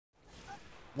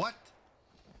What?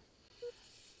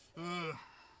 Ugh.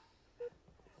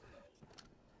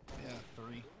 Yeah,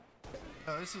 3.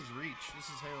 Oh, this is Reach. This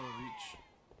is Halo Reach.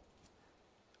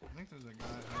 I think there's a guy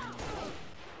hiding.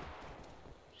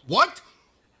 What?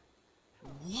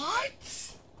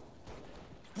 What?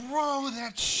 Bro,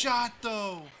 that shot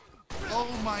though. Oh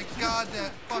my god,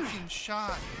 that fucking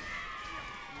shot.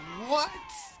 What?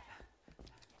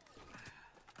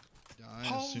 Die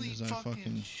Holy as soon as I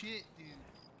fucking shit, dude.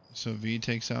 So V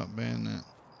takes out Bandit.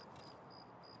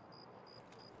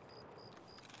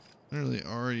 Literally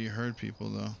already hurt people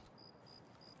though.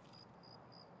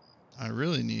 I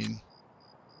really need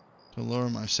to lower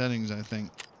my settings, I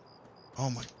think. Oh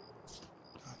my god.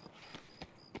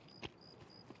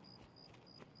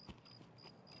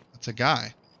 That's a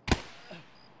guy.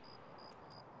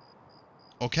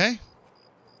 Okay.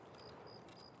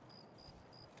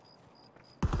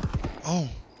 Oh.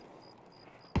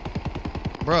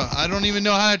 Bruh, I don't even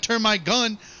know how to turn my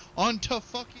gun onto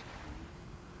fucking...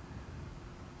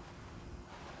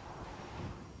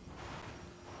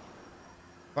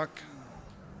 Fuck.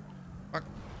 Fuck.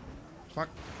 Fuck.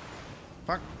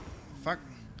 Fuck. Fuck.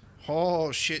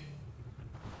 Oh shit.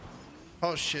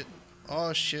 Oh shit.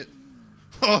 Oh shit.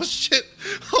 Oh shit.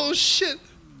 Oh shit.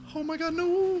 Oh my god,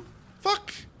 no.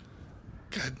 Fuck.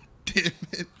 God damn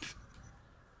it.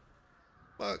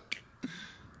 Fuck.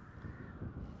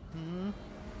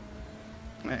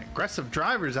 Man, aggressive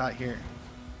drivers out here.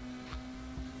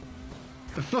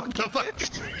 What the fuck?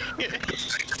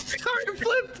 Car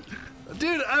flipped.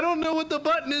 Dude, I don't know what the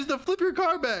button is to flip your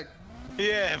car back.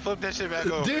 Yeah, flip that shit back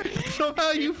over. Dude,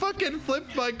 somehow you fucking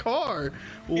flipped my car.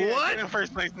 Yeah, What? get in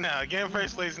first place now. Get in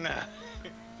first place now.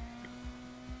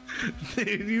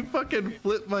 Dude, you fucking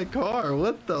flipped my car.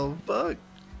 What the fuck?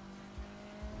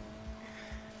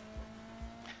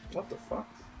 What the fuck?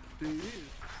 Dude.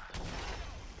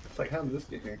 It's like, how did this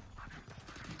get here?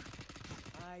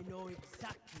 I know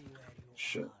exactly where you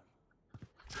Shit.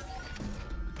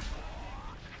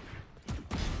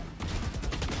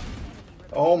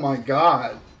 Oh my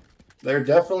god. There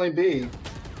definitely be.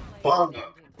 Fuck.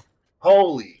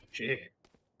 Holy shit.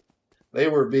 They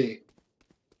were B.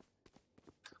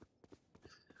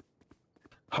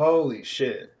 Holy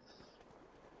shit.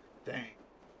 Dang.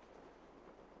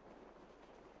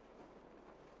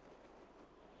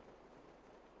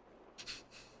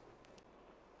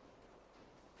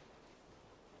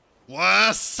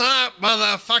 What's up,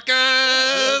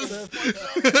 motherfuckers?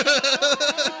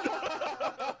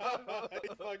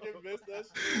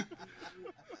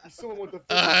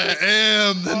 I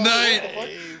am the night.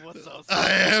 Hey, what's up,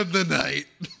 I am the night.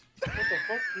 What the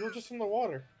fuck? You were just in the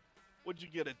water. What'd you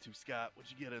get into, Scott? What'd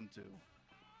you get into?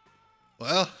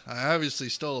 Well, I obviously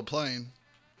stole a plane.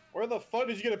 Where the fuck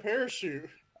did you get a parachute?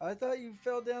 I thought you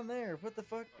fell down there. What the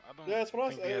fuck? Yeah, that's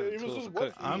what I said. It was just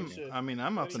wet.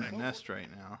 I'm up in a nest right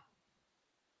now.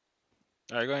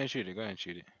 Alright, go ahead and shoot it. Go ahead and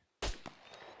shoot it.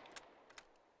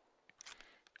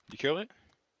 You kill it?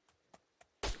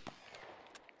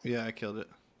 Yeah, I killed it.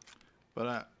 But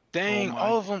I... Dang,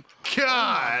 all of them.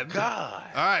 God! Oh God.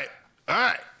 Alright,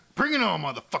 alright. Bring it on,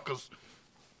 motherfuckers.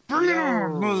 Bring it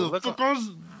on,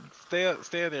 motherfuckers.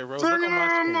 Stay there, bro. Bring Look it on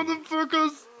on, my screen.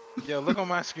 motherfuckers. Yo, look on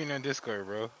my screen on Discord,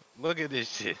 bro. Look at this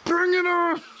shit. Bring it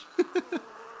on. Pushed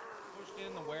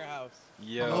in the warehouse.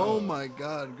 Yo. Oh my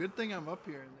god. Good thing I'm up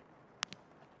here.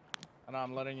 And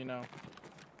I'm letting you know.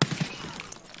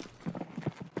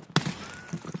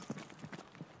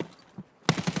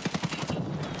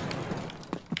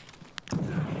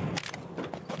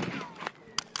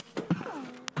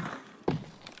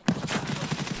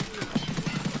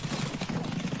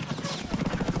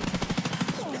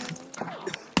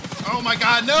 Oh my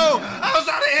god, no! I was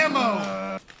out of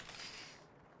ammo!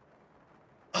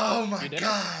 Oh my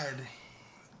god.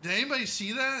 Did anybody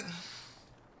see that?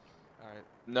 Alright.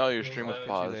 No, your stream was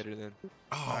paused. Later then.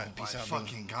 Oh Alright, my peace out,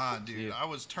 fucking god, dude. Yeah. I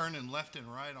was turning left and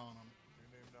right on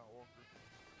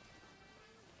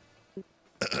him.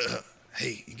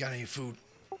 Hey, you got any food?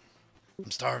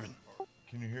 I'm starving.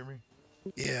 Can you hear me?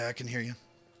 Yeah, I can hear you.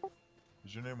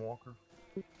 Is your name Walker?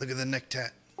 Look at the neck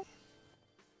tat.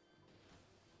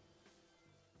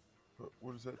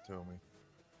 What does that tell me?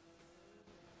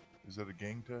 Is that a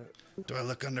gang tat? Do I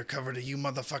look undercover to you,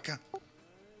 motherfucker?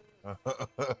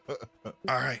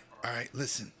 Alright,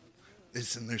 listen.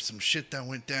 Listen, there's some shit that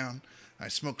went down. I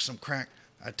smoked some crack.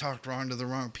 I talked wrong to the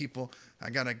wrong people.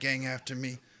 I got a gang after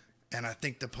me. And I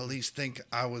think the police think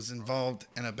I was involved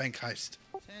in a bank heist.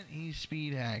 He's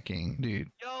speed hacking, dude.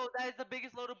 Yo, that is the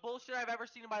biggest load of bullshit I've ever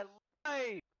seen in my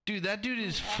life. Dude, that dude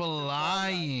is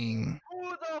flying.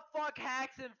 Who the fuck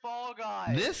hacks in Fall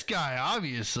Guys? This guy,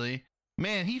 obviously.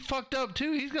 Man, he fucked up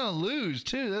too. He's gonna lose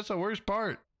too. That's the worst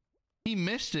part. He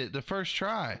missed it the first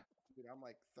try. Dude, I'm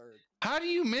like third. How do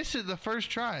you miss it the first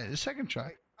try? The second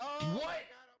try? What?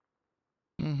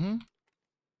 Mm-hmm.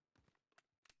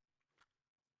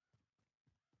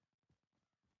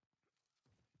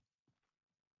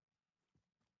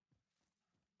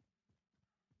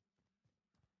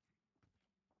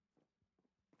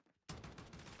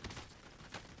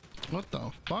 What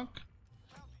the fuck?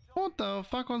 What the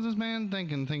fuck was this man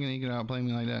thinking he could outplay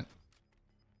me like that?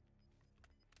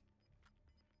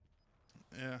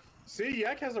 Yeah, See,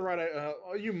 Yak has the right.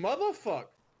 You motherfucker.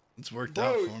 it's worked Bro,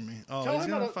 out for me. Oh, Tell he's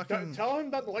him, gonna not to, fucking. tell him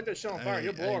not to light that shit on fire. Hey,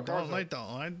 He'll blow hey, our cars don't light,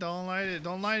 up. don't light it,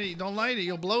 don't light it, don't light it.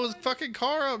 You'll blow his fucking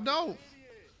car up. No.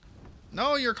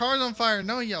 No, your car's on fire.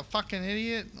 No, you fucking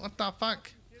idiot. What the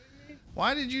fuck?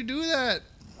 Why did you do that?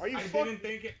 Are you I fucking didn't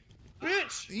think it.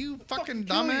 bitch? You fucking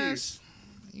kill you. dumbass.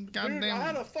 You Dude, I had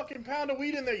goddamn a fucking pound of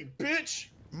weed in there, you bitch.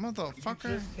 motherfucker.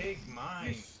 Just take mine.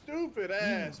 You stupid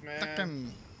ass, man.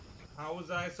 Fucking. How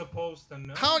was I supposed to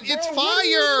know? How? It's Bro, what do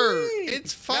you fire. mean?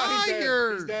 It's Now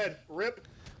fire. He's dead. Rip.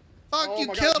 Fuck, Oh you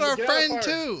my killed God, our get out of the friend fire.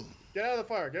 too. Get out of the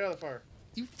fire. Get out of the fire.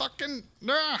 You fucking.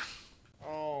 Ah.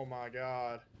 Oh my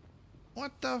god.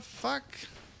 What the fuck?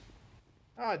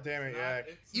 Ah, damn it, Yak.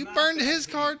 It's You not burned that his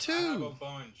deep. car I have too. a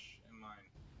bunch in mine.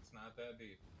 It's not that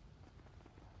deep.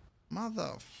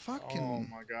 Motherfucking. Oh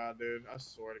my god, dude. I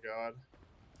swear to God.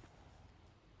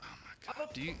 Oh my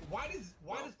god. Do you? Why does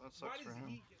that sucks for him.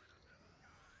 he?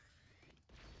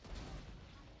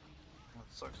 That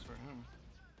sucks for him.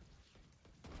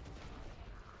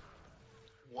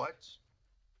 What?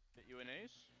 Hit you an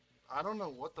ace? I don't know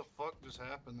what the fuck just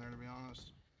happened there, to be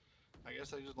honest. I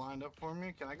guess they just lined up for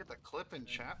me. Can I get the clip in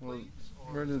chat, please?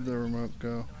 Where did the remote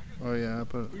go? Oh yeah, I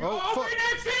put it. Oh fuck!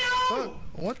 Fuck!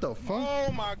 What the fuck?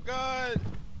 Oh my god!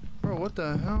 Bro, what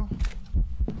the hell?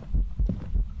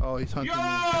 Oh, he's hunting me.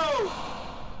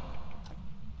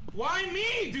 Why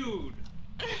me, dude?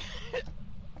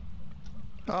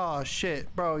 Oh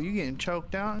shit, bro, you getting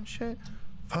choked out and shit?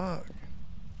 Fuck.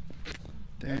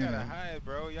 Y'all gotta Damn. hide,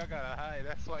 bro. Y'all gotta hide.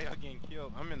 That's why y'all getting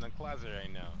killed. I'm in the closet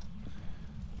right now.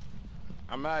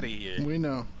 I'm out of here. We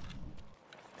know.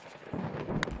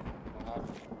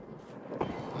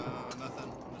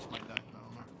 Nothing. Just might die. I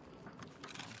don't know.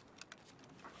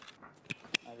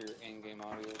 I have your in-game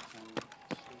audio turned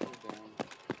super down.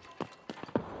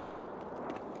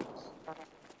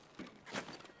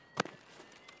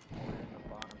 In the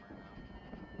bottom right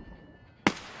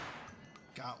now.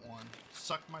 Got one.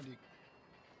 Suck my dick.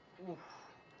 Oof.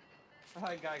 I'm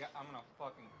gonna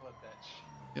fucking clip that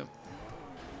shit. Yep.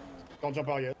 Don't jump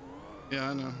out yet. Yeah,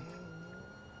 I know.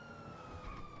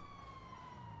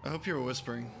 I hope you were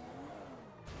whispering.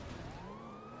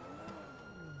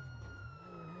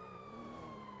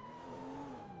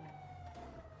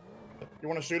 You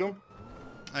want to shoot him?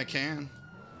 I can.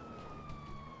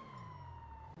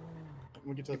 When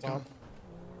we get to the top.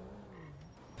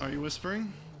 Are you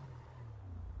whispering?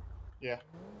 Yeah.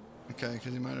 Okay,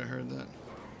 because you might have heard that.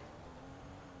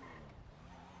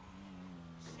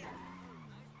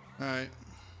 Alright.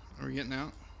 Are we getting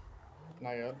out?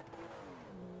 Not yet.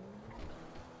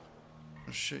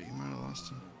 Oh shit, you might have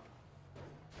lost him.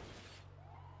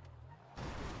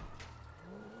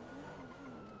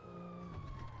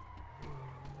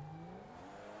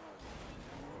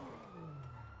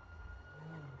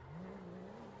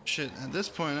 Shit, at this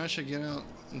point I should get out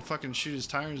and fucking shoot his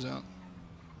tires out.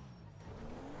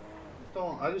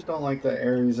 I just don't like that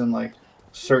Ares in like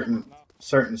certain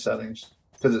settings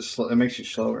because it makes you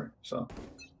slower. So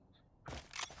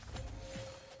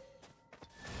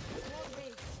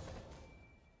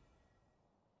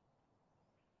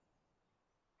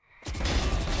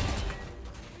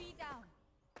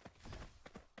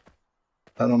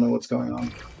I don't know what's going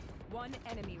on. One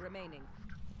enemy remaining.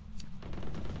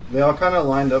 They all kind of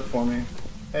lined up for me.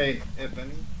 Hey, if any.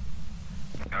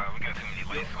 We got too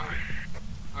many lights on.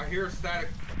 I hear static.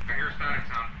 I hear static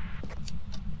sound.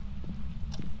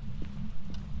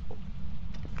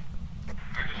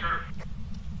 I just heard.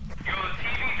 Yo, the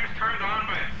TV just turned on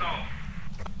by itself.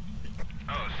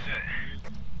 Oh shit.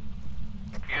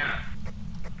 Yeah.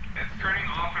 It's turning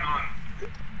off and on.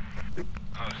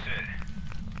 Oh shit.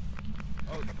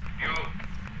 Oh. Yo.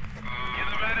 Get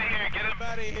him out of here. Get him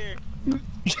out of here.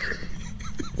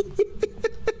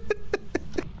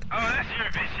 Oh, that's your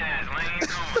bitch ass, Lane.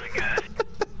 Oh my god.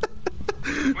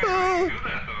 Wait, how do you do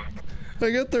that though?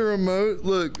 I got the remote.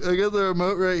 Look, I got the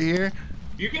remote right here.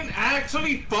 You can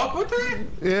actually fuck with it?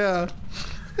 Yeah.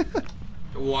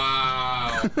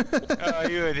 Wow. Oh,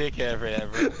 you a dickhead for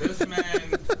that, bro. This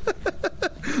man.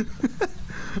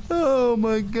 Oh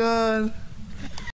my god.